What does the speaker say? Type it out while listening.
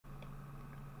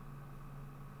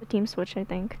The team switch, I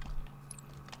think.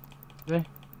 They?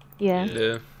 Yeah.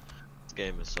 Yeah. This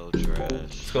game is so trash.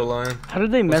 Let's go Lion. How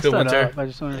did they mess go, that Winter. up? I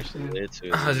just don't understand.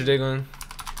 How's your day going?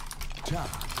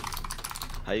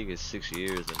 How you get 6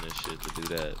 years in this shit to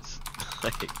do that?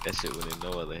 Like, that shit went in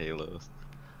no other Halos.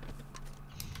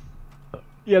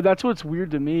 Yeah, that's what's weird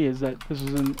to me is that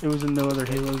it was in no other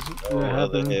Halos. No that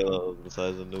other happened. Halos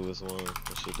besides the newest one.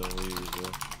 That shit don't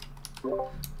reuse,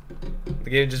 bro. The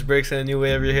game just breaks in a new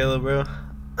way every Halo, bro.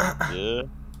 Yeah.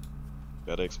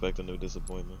 Gotta expect a new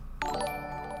disappointment.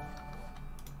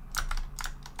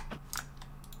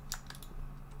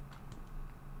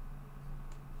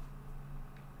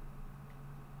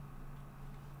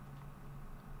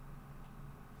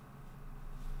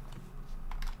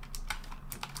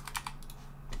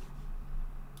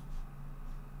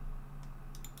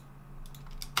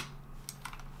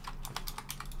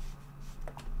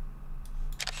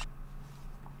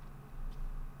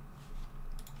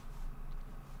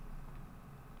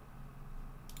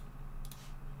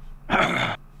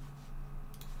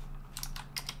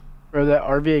 Bro, that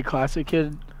RVA Classic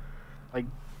kid, like,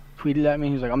 tweeted at me.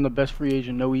 He was like, "I'm the best free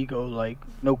agent, no ego, like,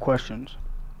 no questions."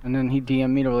 And then he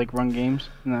DM'd me to like run games,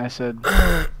 and I said,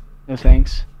 "No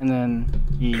thanks." And then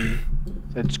he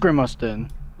said, "Scrim us then,"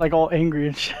 like all angry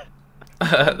and shit.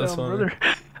 That's Oh, funny. brother.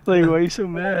 Like, why are you so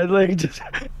mad? Like, just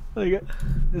like,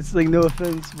 it's like no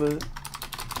offense, but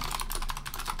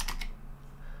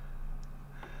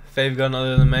Fave gun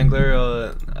other than Mangler?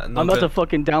 No I'm about to good.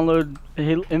 fucking download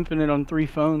Halo Infinite on 3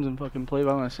 phones and fucking play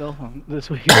by my cell phone this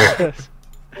week. Yes.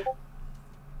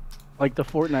 Like the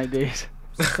Fortnite days.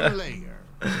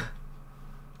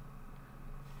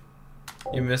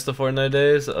 You missed the Fortnite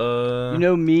days? You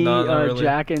know me, no, not really.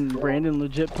 Jack, and Brandon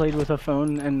legit played with a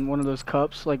phone and one of those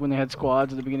cups, like when they had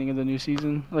squads at the beginning of the new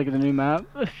season, like the new map.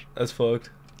 That's fucked.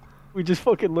 We just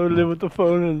fucking loaded it with the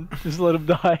phone and just let him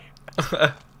die.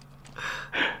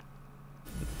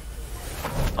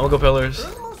 I'm gonna go pillars.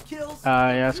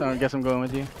 Yeah, so I guess I'm going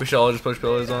with you. We should all just push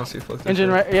pillars, honestly. Fuck this Engine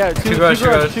shit. right, yeah, two garage,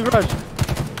 garage, two two garage.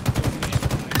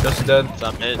 Just dead.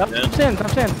 Top mid, Top man. stand, top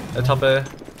stand. At top A.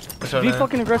 Watch out, Be man.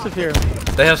 fucking aggressive here.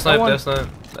 They have snipe, one. they have snipe.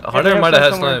 they Hunter have might have had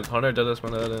snipe somewhere. snipe. Hunter dead us,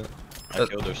 might have had it. I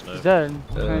killed her He's snipe. dead.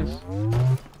 Yeah. Nice.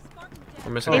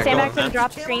 We're missing Hey, a sandbags couple. and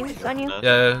drop screens on you.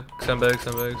 Yeah, sandbags,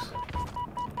 sandbags.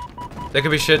 They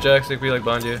could be shit, Jax. They could be like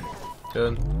behind you.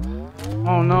 Good.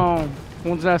 Oh no.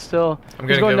 One's not still. I'm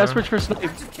He's getting going camera. desperate for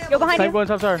snipe. Go behind Snipe you. going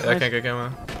top tower. Yeah, I Nice. can't get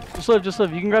camera. Just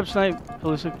live. You can grab snipe,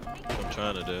 Elusive. I'm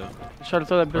trying to do. Just try to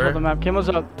throw that bitch Where? off the map. Camo's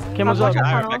up. Camo's Watch up.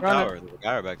 out. Guy back Run tower. There's a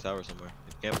guy back tower somewhere.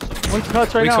 Camp somewhere. One's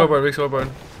cuts right Weak now. scoreboard, weak scoreboard.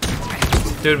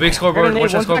 Dude, weak scoreboard. Grenade, One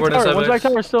shot one's back scoreboard tower, inside one's back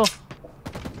bags. tower still.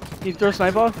 He throw a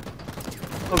snipe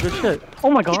off. Oh, good shit.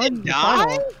 Oh my god. didn't the die?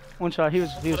 final. One shot. He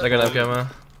was. I got that camera.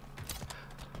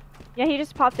 Yeah, he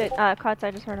just popped it. Cuts.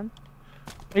 I just heard him.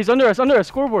 He's under us.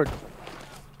 Scoreboard.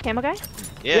 Camo guy?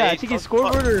 Yeah, I think he's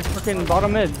scoreboard or fucking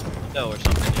bottom mid. No, or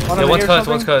something. Bottom Yeah, one's mid or cuts,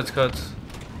 something? one's cuts, cuts.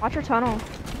 Watch your tunnel.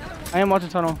 I am watching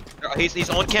tunnel. He's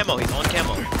on camo. He's on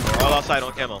camo. We're all outside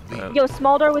on camo. Yo,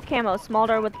 small door with camo. Small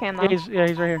door with camo. Yeah,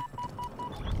 he's right here.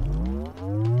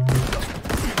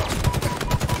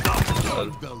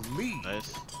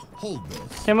 Nice.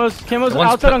 Camo's One's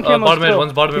outside on camo. bottom mid, still.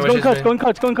 one's bottom mid, He's one going chase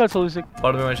cuts, me. going cuts, Elusive.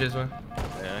 Bottom of my chase, man.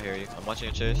 Yeah, I hear you. I'm watching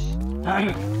a chase.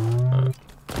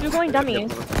 You're going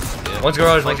dummies. Yeah. One's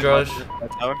garage, one's garage.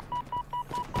 Back tower.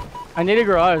 I need a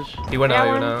garage. He went Yeah, out,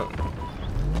 he went one.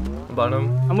 out.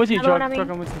 Bottom. I'm with you, Another Truck. one on me. Truck,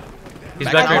 I'm with you. He's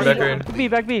Back back green, tower. back green. Back B,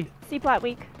 back B. C plat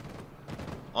weak.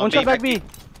 On One B, shot back B.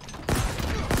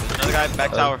 Another guy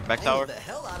back tower. Back tower.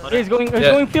 Yeah, he's going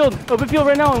Yeah. field. Open field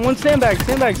right now, and one sandbags.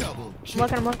 I'm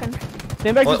looking.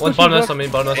 Sandbags is One's pushing, bottom Truck. left on me,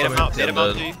 bottom left Bait on him me. out. Bait him I'm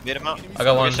out. dead. G. Bait him out. I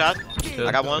got one. Good shot. Good.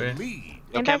 I got one. Three.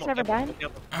 Yo, Sandbags camo, never camo, died.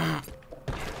 camo.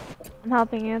 I'm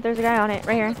helping you. There's a guy on it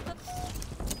right here.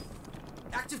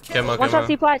 Camo, One shot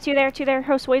C camo. plat. Two there.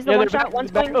 Host ways the Yeah, one they're shot. back,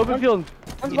 One's back going. open field.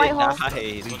 One's He white didn't hall. die.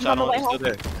 He's one He's shot on the on. white He's hall. still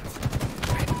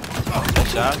there. Good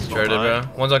shots. Traded, bro.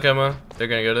 One's on camo. They're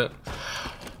gonna get it.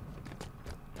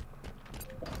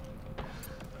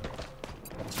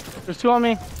 There's two on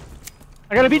me.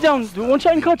 I got a beat down. One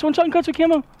shot and cuts with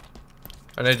camo.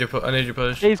 I need your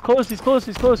push. Yeah, he's close.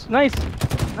 Nice. Nice.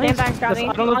 Sandbags got me.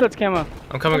 I don't know if that's camo.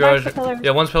 I'm coming Go back garage. to pillars.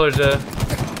 Yeah, one's pillars dead.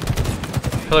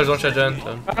 Pillars, one shot Jen.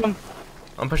 Done. Got him.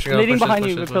 I'm pushing up, Nading pushes, behind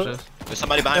you, pushes, with pushes. There's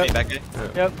somebody behind me back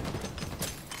there. Yep.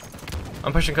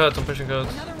 I'm pushing cuts, I'm pushing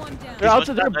cuts. They're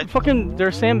outside. They're nice. fucking.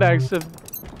 They're sandbags. So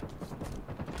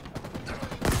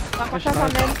One shot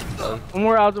on mid. one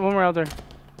more out there.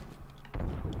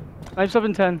 Knives up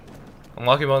in 10. I'm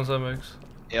walking behind some mix.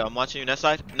 Yeah, I'm watching you. Net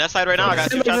side. Net side right now. I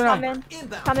got two Sandbags shots. right Come in.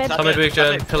 Come in. Top Come mid mid, weak top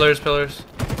Jen. mid. Pillars.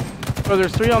 Oh,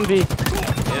 there's 3 on B.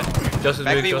 Yeah. Justice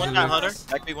Back weak, B, Justice one shot, weak. Hunter.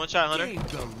 Back B, one shot, Hunter.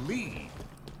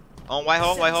 On white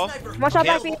hole, white hole. One shot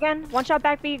Yeah. back B again. One shot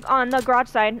back B on the garage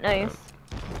side. Nice.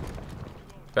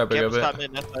 Grab it, Campus grab top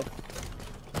it. mid, left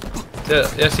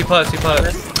side. Yeah, C plat, C plat.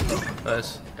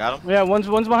 Nice. Got him. Yeah, one's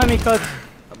behind me, cuts.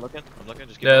 I'm looking.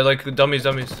 Just keep Yeah, looking. like dummies,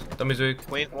 dummies. Dummies weak.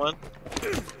 Queen, one.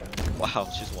 Wow,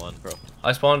 she's one, bro.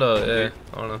 I spawned yeah,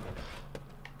 I don't know.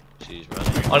 She's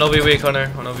running. On OB weak,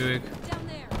 Hunter. On OB weak.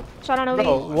 Shot on OV.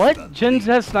 Bro, what? Jins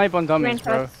has snipe on dummies, Range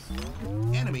bro. cuts.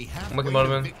 I'm looking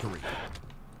bottom in.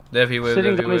 They have heat wave, they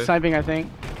Sitting have heat dummies wave. sniping, I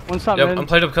think. One stop Yep, mid. I'm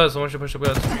played up cuts, so one should push up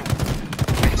cuts.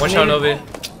 One shot on OB.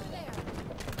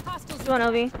 Two on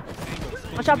OV.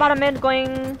 One shot bottom mid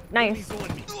going nice.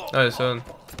 Nice, son.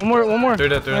 One more. Three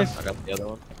dead, three dead. Nice. I got the other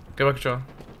one. Get back control.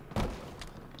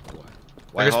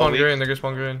 White They're hole spawn weak. green, they're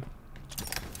spawn green.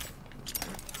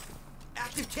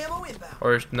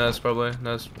 Or Nest, probably.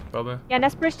 Nest, probably. Yeah,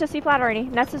 Nest bridge to C flat already.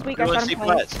 Nest is weak. I Doing shot C him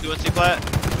twice. flat. Doing C flat.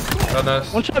 Got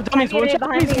Nest. One shot dummies, one shot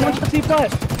Behind dummies, me. one shot C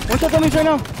flat. One shot dummies right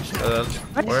now.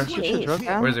 Where? Jeez, bro.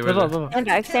 Where is he?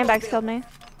 Where is he? Sandbags killed me.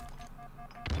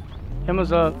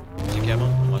 Camo's up. See camo?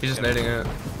 He's just nading it.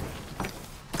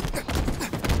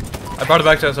 I brought it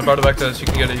back to us, I brought it back to us. You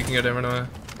can get it, you can get it, run away.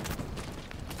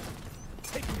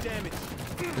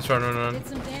 Just run.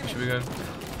 Should be good.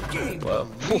 Wow.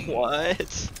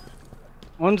 What?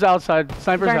 One's outside.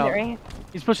 Sniper's Burned out. it, right?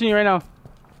 He's pushing you right now.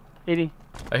 80.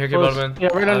 I hear kid Close. bottom in. Yeah,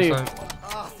 right under you.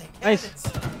 Snipe. Nice.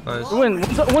 Nice. We win.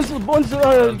 One's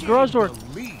garage door.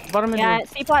 Bottom Yeah, mid.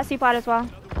 C flat as well.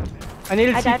 I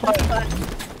needed I C died from C flat.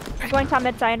 flat. I'm going top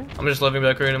mid side. I'm just living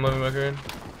back green, I'm living back green.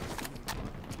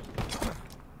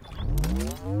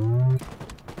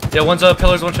 Yeah, one's up,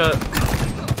 pillars, one shot.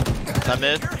 Top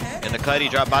mid. In the cut, he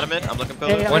dropped bottom mid. I'm looking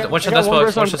pillars. One shot this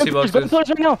box, one shot C box. Go in pillars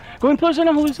right now. Go in pillars right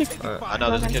now, Holy Sick. I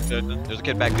know there's a kid. There's a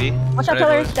kid back B. One shot Right,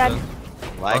 pillars right, dead.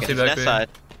 I'll Like see it's back net B. side.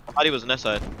 I thought he was net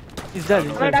side. He's dead.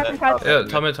 He's Right dead. after cuts. Yeah,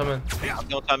 top in. I'm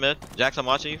going top mid. Jax, I'm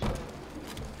watching you.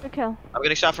 Good kill. I'm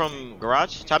getting shot from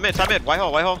garage. Top mid. White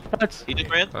hole, white hole. Cuts. He just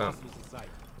ran.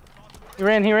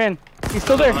 He ran. He's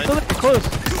still there. Close.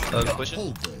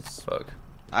 Pushing. Fuck.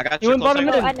 I got He you. went bottom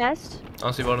Close mid. At Nest. I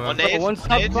don't see bottom One in. nade. One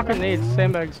stop Nades. fucking nades.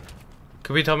 Sandbags.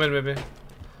 Could be top mid, maybe.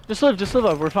 Just live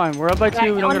up. We're fine. We're up by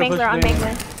two. We don't On gotta push Mangler, on the game.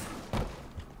 Mangler.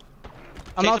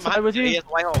 I'm outside with He you. has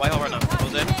white hole right now.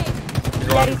 Jose.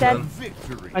 Dead, he's dead.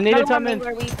 I needed Another top one mid.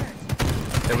 Mangler weak.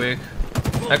 Yeah,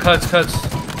 weak. That cuts.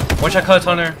 One shot cuts,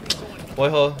 Hunter.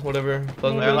 White hole, whatever.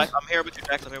 Plasma Player goes. life. I'm here with you,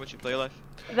 Jax. I'm here with you. Player life.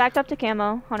 Backed up to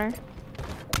camo, Hunter.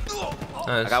 I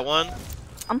Nice. got one.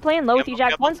 I'm playing low with you,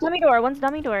 Jack. Yep. One's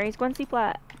dummy door. He's going C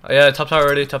flat. Yeah, top tower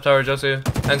already. Top tower, Josie.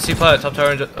 And C plat, top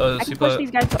tower, I C can push plat.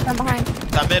 these guys from behind.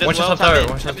 Top mid as One well. shot top tower, mid.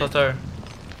 one shot top tower.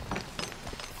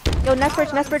 Yo, Nest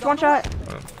bridge, one shot.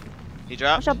 He One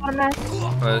dropped. shot bottom Nest.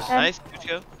 Nice. Nice. Good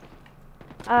kill.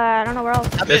 I don't know where else.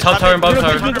 Yeah, top tower and bottom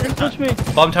Push tower. me.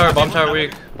 Bomb tower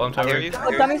weak. Bomb I tower hear weak. you.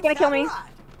 Oh, dummy's gonna kill me.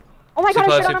 Oh my C god,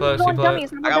 flat, I shot C on flat, him. C Going flat.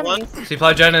 dummies. I got one. Dummies. C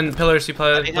plat, Jen and pillars, C I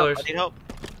plat, need help. pillars. I need help.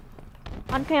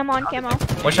 On camo.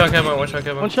 One shot camo, one shot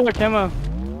camo. One shot camo.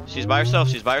 She's by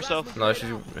herself. No, she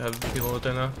have people out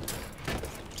there now.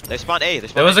 They spawned A.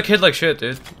 There was a kid like shit,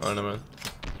 dude. Oh, no, man.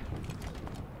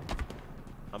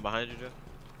 I'm behind you, Joe.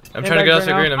 I'm trying to get us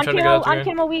to right green. I'm trying to get us On to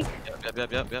green. camo weak.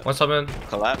 Yep. One top in.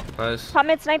 Collab. Nice. Top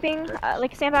mid sniping.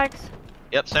 Like sandbags.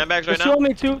 Yep, sandbags right There's two now. on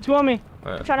me. Two on me.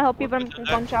 I'm trying to help you, but I'm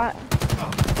one shot.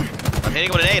 I'm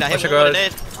hitting with an 8. I hit Watch one your with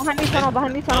an 8.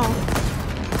 Behind me tunnel.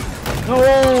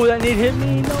 No, that nade hit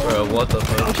me. No. Bro, what the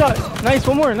One fuck? shot. Nice.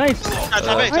 One more. Nice. Top A,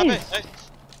 top A. Nice. Nice.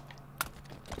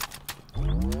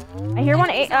 I hear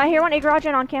one A garage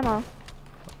in on camo.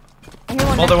 I hear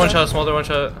one Smolder one next to shot, smolder one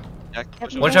shot. Jack, us.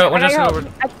 push One it. shot, one I got shot your over.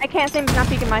 help. I can't see him. He's not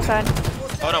peeking my side.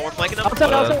 Oh no, we're flanking them.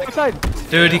 Outside.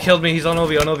 Dude, he killed me. He's on OB,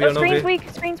 on OB, Oh, on screen's OB. weak.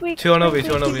 Screen's weak. Two on OB, Screen's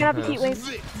two on weak. OB. He's gonna have to heat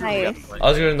wave. Nice. I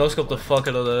was gonna no-scope the fuck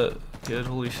out of that kid.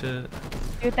 Holy shit.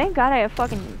 Dude, thank God I have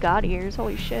fucking God ears.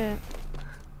 Holy shit.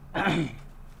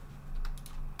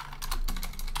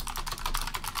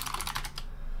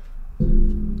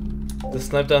 Does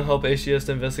snipe down help HGS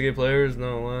to investigate players?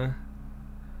 No way.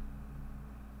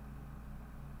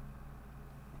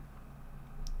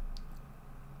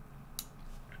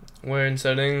 Where in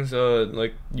settings,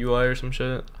 like UI or some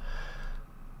shit.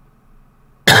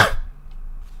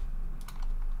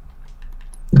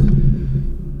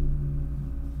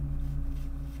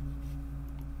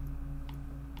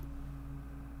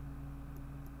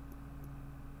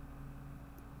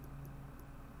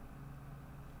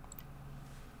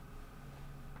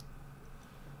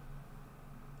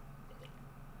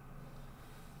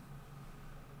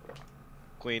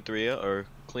 Queen 3-0 or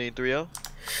Clean 3-0.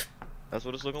 That's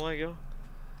what it's looking like, yo.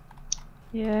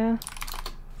 Yeah.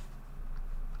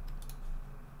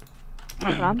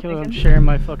 That's what I'm I'm thinking. sharing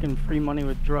my fucking free money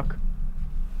with Druck.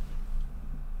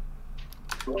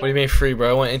 What do you mean free, bro?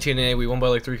 I went NTNA. We won by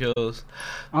like 3 kills.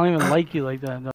 I don't even like you like that.